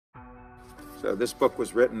So this book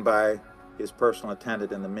was written by his personal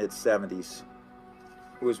attendant in the mid-70s,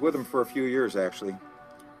 who was with him for a few years, actually.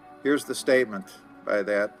 Here's the statement by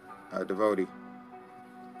that devotee.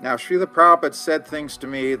 Now, Srila Prabhupada said things to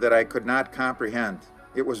me that I could not comprehend.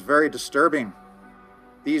 It was very disturbing.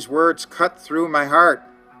 These words cut through my heart.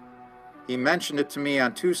 He mentioned it to me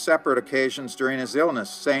on 2 separate occasions during his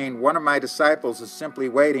illness, saying one of my disciples is simply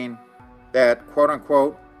waiting that,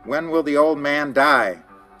 quote-unquote, when will the old man die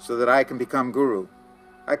so that I can become guru?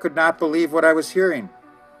 I could not believe what I was hearing.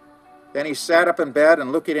 Then he sat up in bed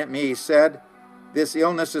and looking at me, he said, this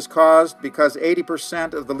illness is caused because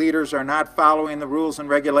 80% of the leaders are not following the rules and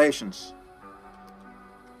regulations.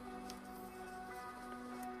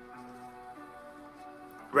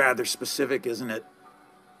 Rather specific, isn't it?